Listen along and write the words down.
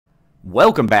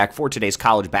Welcome back for today's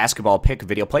college basketball pick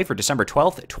video play for December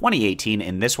 12th, 2018.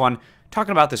 In this one,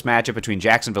 talking about this matchup between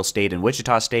Jacksonville State and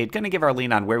Wichita State, going to give our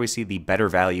lean on where we see the better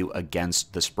value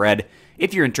against the spread.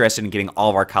 If you're interested in getting all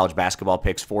of our college basketball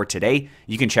picks for today,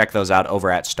 you can check those out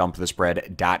over at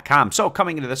stumpthespread.com. So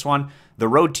coming into this one, the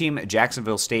road team,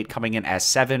 Jacksonville State, coming in as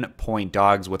 7-point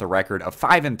dogs with a record of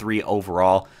 5-3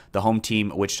 overall. The home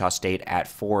team, Wichita State, at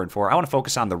 4-4. I want to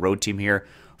focus on the road team here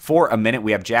for a minute.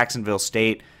 We have Jacksonville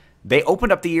State. They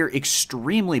opened up the year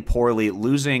extremely poorly,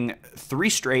 losing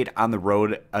 3 straight on the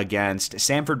road against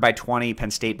Samford by 20, Penn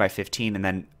State by 15, and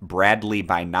then Bradley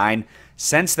by 9.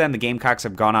 Since then, the Gamecocks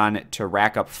have gone on to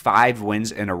rack up 5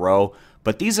 wins in a row,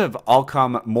 but these have all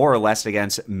come more or less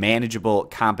against manageable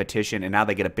competition, and now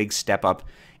they get a big step up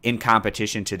in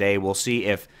competition today. We'll see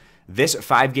if this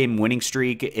 5-game winning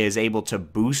streak is able to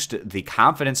boost the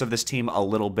confidence of this team a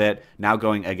little bit, now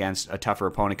going against a tougher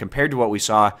opponent compared to what we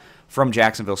saw from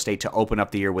Jacksonville State to open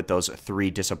up the year with those 3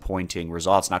 disappointing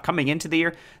results. Now, coming into the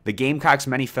year, the Gamecocks,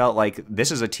 many felt like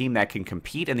this is a team that can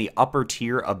compete in the upper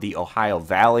tier of the Ohio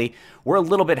Valley. We're a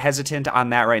little bit hesitant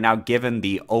on that right now, given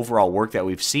the overall work that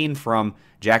we've seen from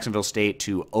Jacksonville State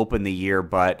to open the year,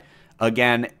 but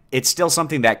again, it's still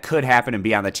something that could happen and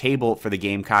be on the table for the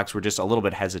Gamecocks. We're just a little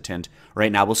bit hesitant right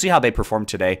now. We'll see how they perform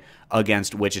today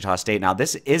against Wichita State. Now,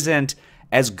 this isn't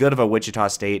as good of a Wichita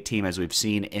State team as we've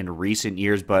seen in recent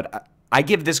years, but I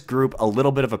give this group a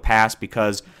little bit of a pass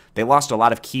because they lost a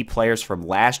lot of key players from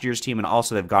last year's team, and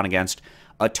also they've gone against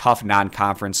a tough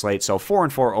non-conference slate. So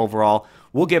 4-4 overall.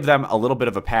 We'll give them a little bit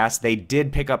of a pass. They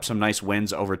did pick up some nice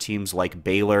wins over teams like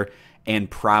Baylor and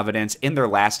Providence in their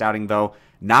last outing, though.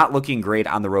 Not looking great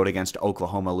on the road against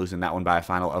Oklahoma, losing that one by a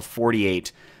final of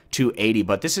 48-80.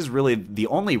 But this is really the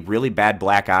only really bad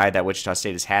black eye that Wichita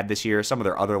State has had this year. Some of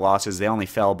their other losses, they only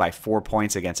fell by 4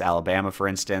 points against Alabama, for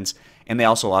instance, and they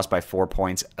also lost by 4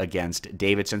 points against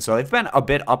Davidson. So they've been a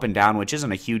bit up and down, which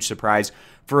isn't a huge surprise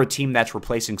for a team that's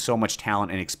replacing so much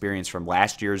talent and experience from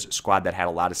last year's squad that had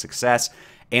a lot of success.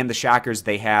 And the Shockers,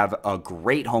 they have a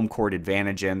great home court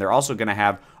advantage, and they're also going to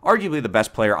have arguably the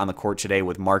best player on the court today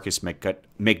with Marcus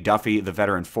McDuffie, the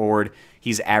veteran forward.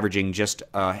 He's averaging just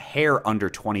a hair under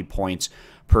 20 points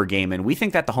per game, and we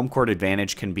think that the home court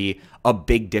advantage can be a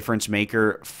big difference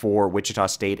maker for Wichita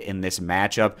State in this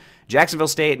matchup. Jacksonville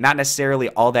State, not necessarily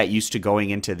all that used to going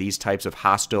into these types of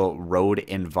hostile road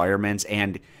environments,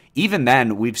 and even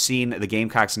then, we've seen the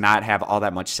Gamecocks not have all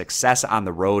that much success on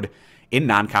the road in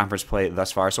non-conference play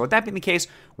thus far. So with that being the case,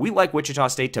 we like Wichita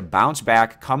State to bounce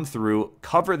back, come through,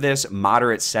 cover this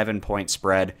moderate 7-point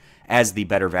spread as the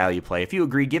better value play. If you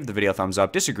agree, give the video a thumbs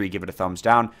up. Disagree, give it a thumbs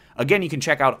down. Again, you can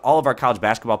check out all of our college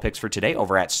basketball picks for today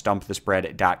over at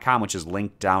stumpthespread.com, which is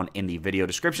linked down in the video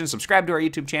description. Subscribe to our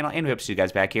YouTube channel, and we hope to see you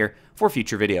guys back here for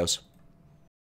future videos.